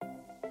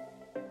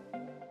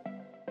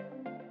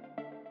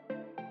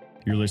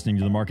You're listening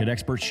to the Market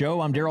Expert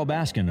Show. I'm Daryl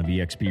Baskin of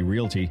eXp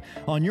Realty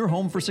on your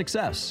home for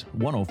success,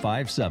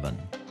 105.7.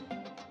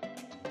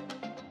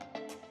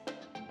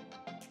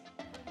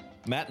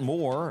 Matt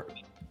Moore,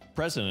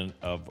 president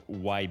of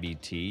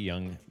YBT,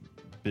 Young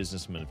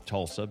Businessmen of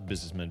Tulsa,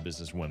 businessmen,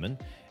 businesswomen,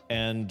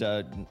 and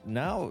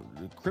now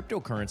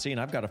cryptocurrency,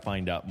 and I've got to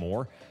find out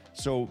more.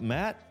 So,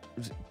 Matt,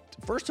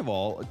 first of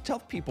all, tell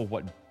people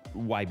what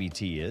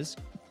YBT is.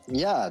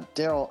 Yeah,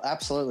 Daryl,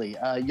 absolutely.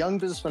 Young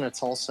Businessmen of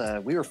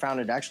Tulsa, we were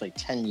founded actually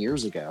 10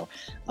 years ago,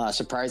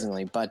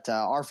 surprisingly. But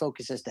our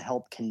focus is to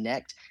help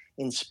connect,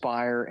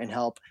 inspire, and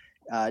help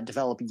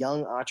develop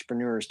young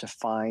entrepreneurs to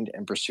find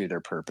and pursue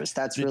their purpose.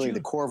 That's really the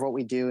core of what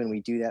we do, and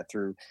we do that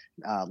through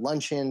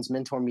luncheons,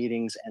 mentor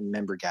meetings, and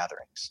member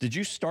gatherings. Did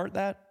you start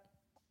that?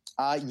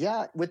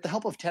 Yeah, with the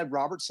help of Ted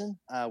Robertson,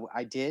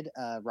 I did.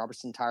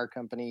 Robertson Tire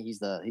Company. He's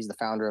the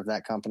founder of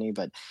that company.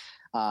 But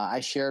I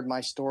shared my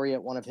story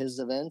at one of his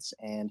events,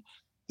 and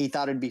he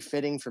thought it'd be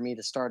fitting for me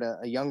to start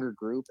a younger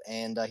group.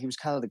 And he was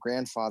kind of the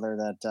grandfather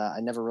that I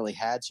never really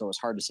had, so it was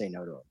hard to say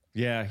no to him.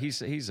 Yeah,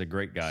 he's a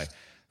great guy.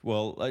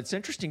 Well, it's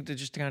interesting to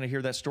just kind of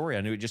hear that story.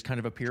 I knew it just kind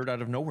of appeared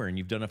out of nowhere, and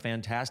you've done a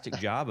fantastic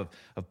job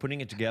of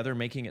putting it together,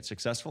 making it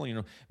successful. You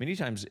know, many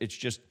times it's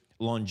just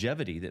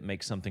longevity that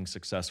makes something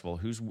successful.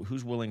 Who's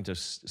willing to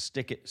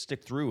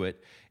stick through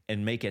it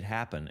and make it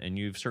happen? And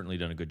you've certainly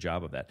done a good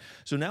job of that.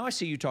 So now I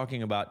see you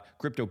talking about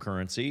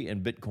cryptocurrency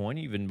and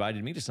Bitcoin. You've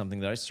invited me to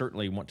something that I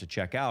certainly want to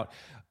check out.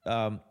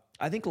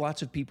 I think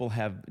lots of people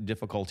have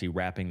difficulty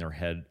wrapping their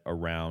head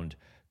around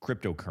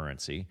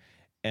cryptocurrency,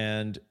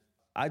 and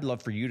I'd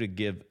love for you to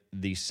give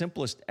the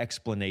simplest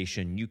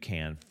explanation you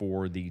can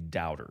for the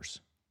doubters.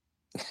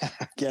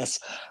 Yes,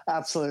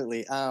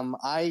 absolutely.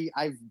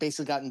 I've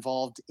basically got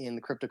involved in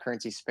the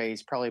cryptocurrency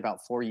space probably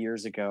about 4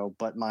 years ago,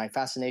 but my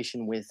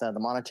fascination with the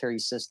monetary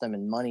system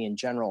and money in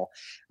general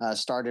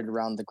started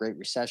around the Great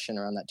Recession,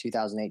 around that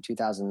 2008,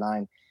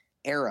 2009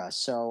 era.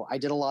 So I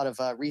did a lot of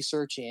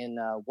research in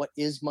what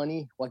is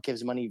money, what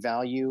gives money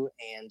value,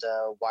 and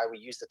why we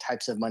use the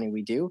types of money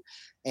we do,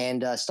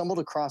 and stumbled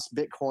across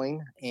Bitcoin.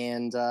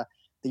 And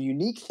the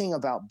unique thing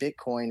about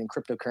Bitcoin and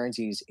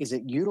cryptocurrencies is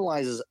it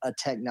utilizes a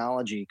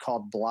technology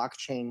called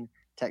blockchain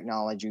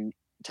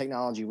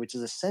technology, which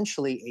is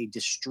essentially a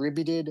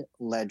distributed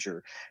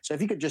ledger. So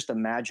if you could just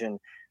imagine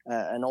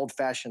an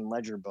old-fashioned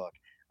ledger book,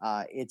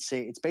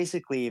 it's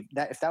basically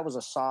that if that was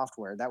a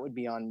software, that would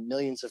be on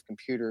millions of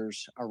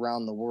computers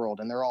around the world,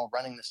 and they're all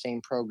running the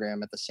same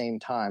program at the same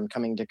time,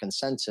 coming to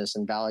consensus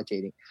and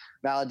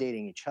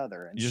validating each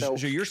other. And so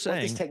you're saying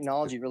what this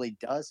technology really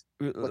does.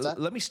 What's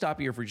that? Let me stop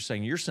you here for just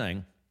saying. You're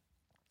saying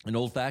an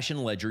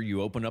old-fashioned ledger.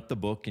 You open up the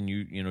book and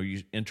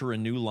you enter a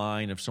new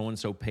line if so and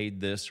so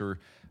paid this or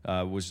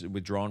was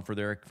withdrawn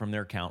from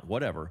their account,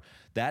 whatever.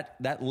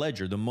 That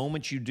ledger, the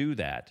moment you do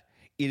that,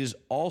 it is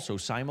also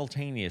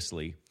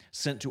simultaneously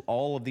sent to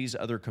all of these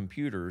other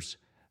computers.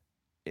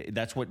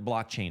 That's what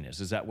blockchain is.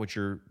 Is that what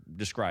you're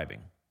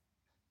describing?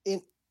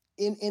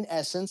 In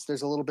essence,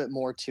 there's a little bit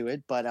more to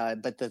it, but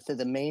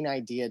the main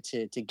idea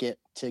to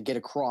get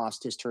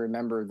across is to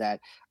remember that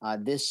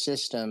this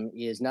system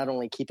is not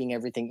only keeping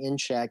everything in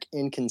check,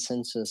 in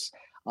consensus,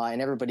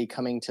 and everybody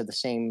coming to the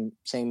same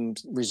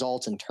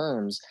results and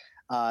terms.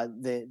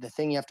 The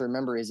thing you have to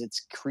remember is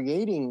it's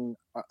creating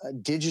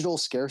digital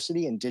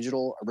scarcity and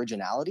digital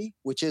originality,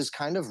 which is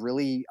kind of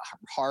really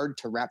hard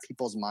to wrap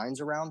people's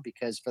minds around,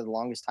 because for the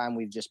longest time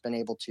we've just been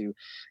able to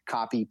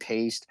copy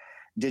paste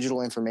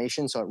digital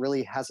information. So it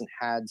really hasn't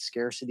had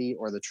scarcity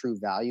or the true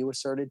value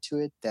asserted to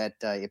it that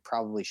it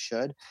probably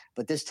should.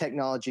 But this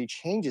technology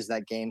changes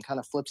that game, kind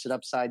of flips it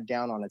upside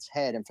down on its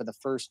head. And for the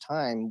first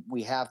time,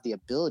 we have the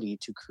ability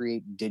to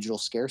create digital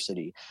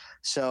scarcity.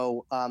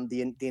 So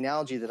the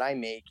analogy that I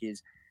make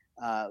is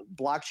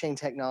blockchain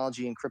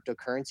technology and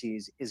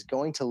cryptocurrencies is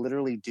going to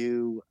literally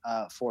do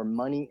for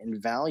money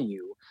and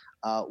value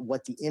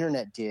what the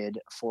internet did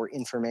for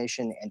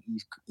information and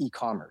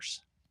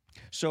e-commerce.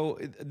 So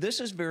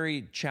this is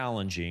very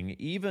challenging,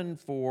 even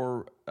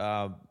for,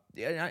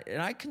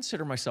 and I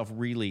consider myself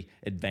really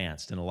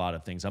advanced in a lot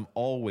of things. I'm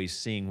always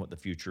seeing what the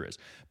future is.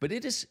 But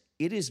it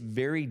is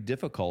very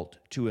difficult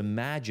to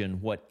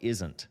imagine what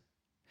isn't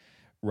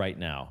right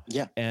now.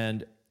 Yeah.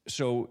 And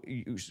so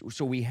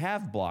we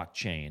have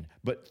blockchain,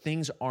 but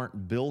things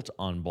aren't built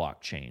on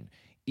blockchain.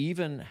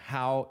 Even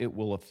how it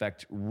will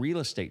affect real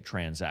estate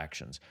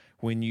transactions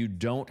when you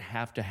don't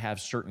have to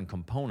have certain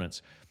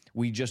components.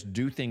 We just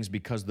do things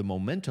because the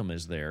momentum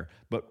is there.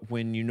 But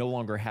when you no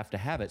longer have to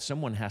have it,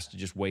 someone has to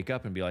just wake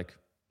up and be like,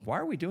 why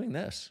are we doing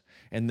this?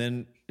 And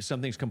then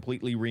something's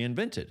completely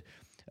reinvented.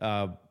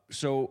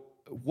 So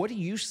what do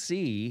you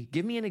see?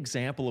 Give me an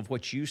example of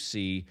what you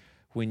see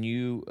when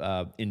you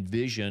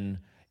envision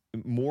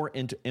more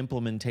into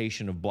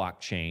implementation of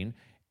blockchain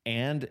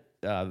and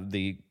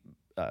the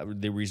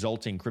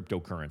resulting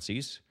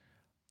cryptocurrencies.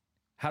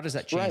 How does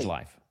that change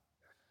life?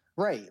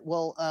 Right.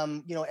 Well,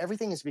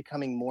 everything is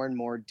becoming more and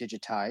more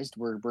digitized.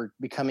 We're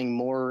becoming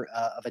more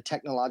of a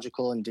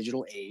technological and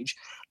digital age.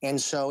 And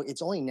so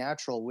it's only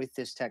natural with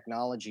this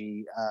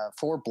technology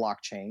for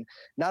blockchain.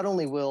 Not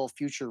only will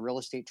future real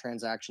estate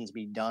transactions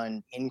be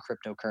done in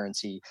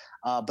cryptocurrency,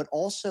 but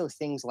also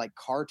things like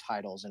car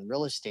titles and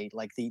real estate,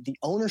 like the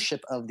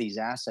ownership of these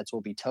assets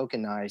will be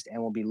tokenized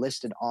and will be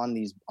listed on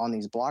these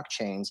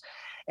blockchains.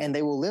 And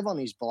they will live on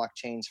these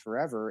blockchains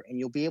forever. And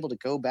you'll be able to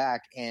go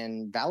back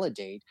and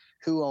validate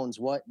who owns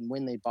what and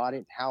when they bought it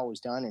and how it was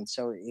done. And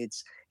so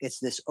it's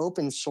this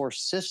open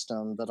source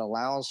system that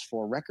allows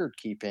for record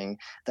keeping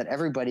that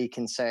everybody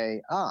can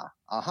say,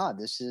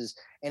 this is,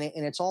 and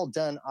it's all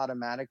done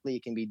automatically.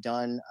 It can be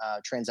done,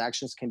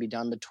 transactions can be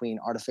done between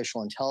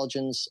artificial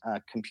intelligence,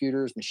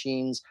 computers,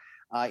 machines.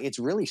 It's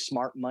really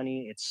smart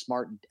money. It's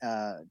smart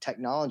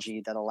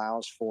technology that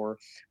allows for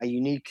a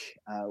unique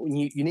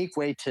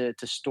way to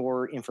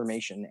store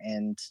information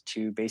and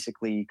to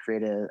basically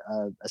create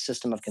a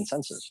system of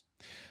consensus.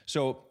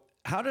 So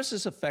how does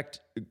this affect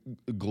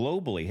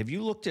globally? Have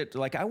you looked at,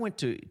 like I went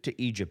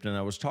to Egypt and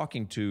I was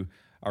talking to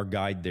our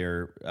guide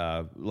there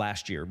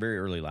last year, very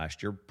early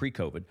last year,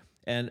 pre-COVID.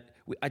 And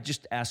I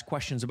just asked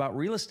questions about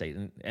real estate.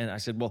 And I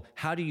said, well,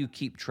 how do you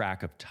keep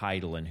track of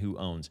title and who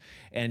owns?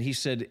 And he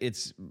said,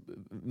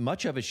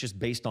 much of it's just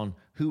based on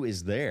who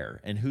is there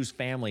and whose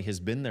family has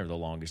been there the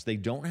longest. They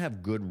don't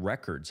have good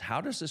records.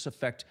 How does this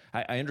affect,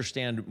 I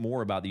understand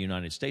more about the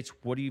United States.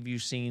 What have you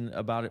seen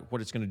about it,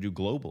 what it's going to do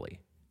globally?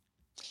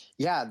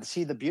 Yeah,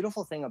 see, the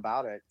beautiful thing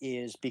about it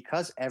is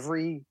because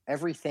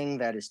everything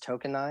that is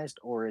tokenized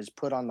or is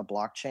put on the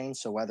blockchain,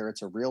 so whether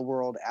it's a real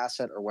world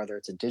asset or whether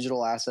it's a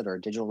digital asset or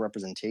a digital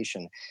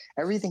representation,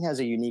 everything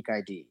has a unique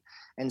ID.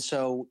 And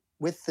so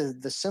with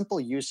the simple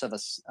use of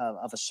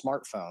a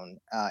smartphone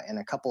and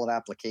a couple of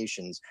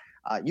applications,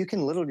 you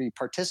can literally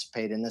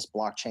participate in this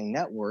blockchain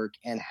network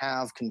and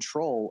have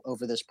control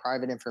over this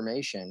private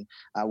information,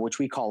 which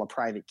we call a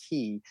private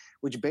key,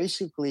 which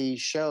basically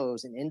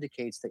shows and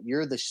indicates that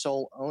you're the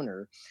sole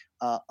owner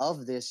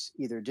of this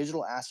either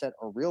digital asset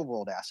or real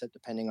world asset,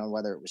 depending on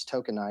whether it was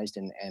tokenized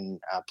and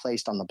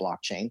placed on the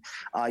blockchain.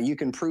 You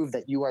can prove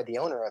that you are the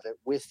owner of it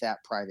with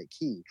that private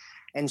key.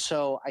 And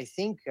so I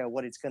think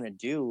what it's going to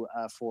do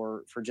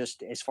for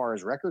just as far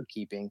as record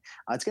keeping,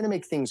 it's going to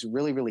make things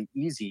really, really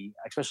easy,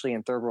 especially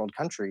in third world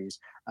countries,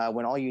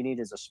 when all you need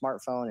is a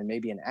smartphone and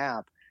maybe an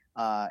app.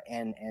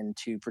 And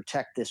to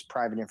protect this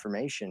private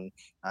information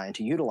and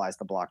to utilize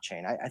the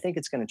blockchain. I think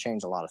it's going to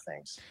change a lot of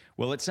things.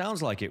 Well, it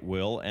sounds like it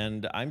will,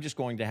 and I'm just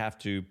going to have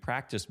to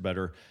practice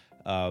better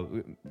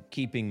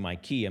keeping my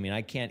key. I mean,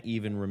 I can't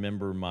even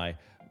remember my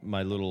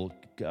little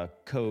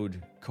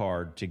code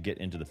card to get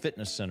into the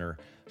fitness center,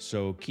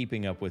 so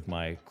keeping up with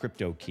my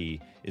crypto key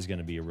is going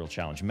to be a real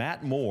challenge.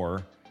 Matt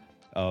Moore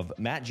of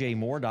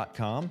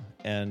mattjmoore.com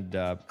and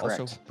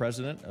also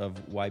president of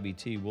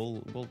YBT.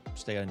 We'll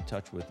stay in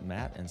touch with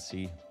Matt and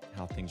see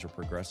how things are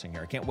progressing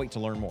here. I can't wait to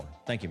learn more.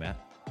 Thank you, Matt.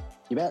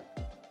 You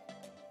bet.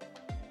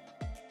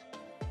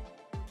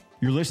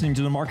 You're listening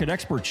to the Market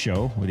Experts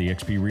Show with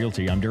eXp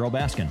Realty. I'm Daryl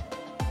Baskin.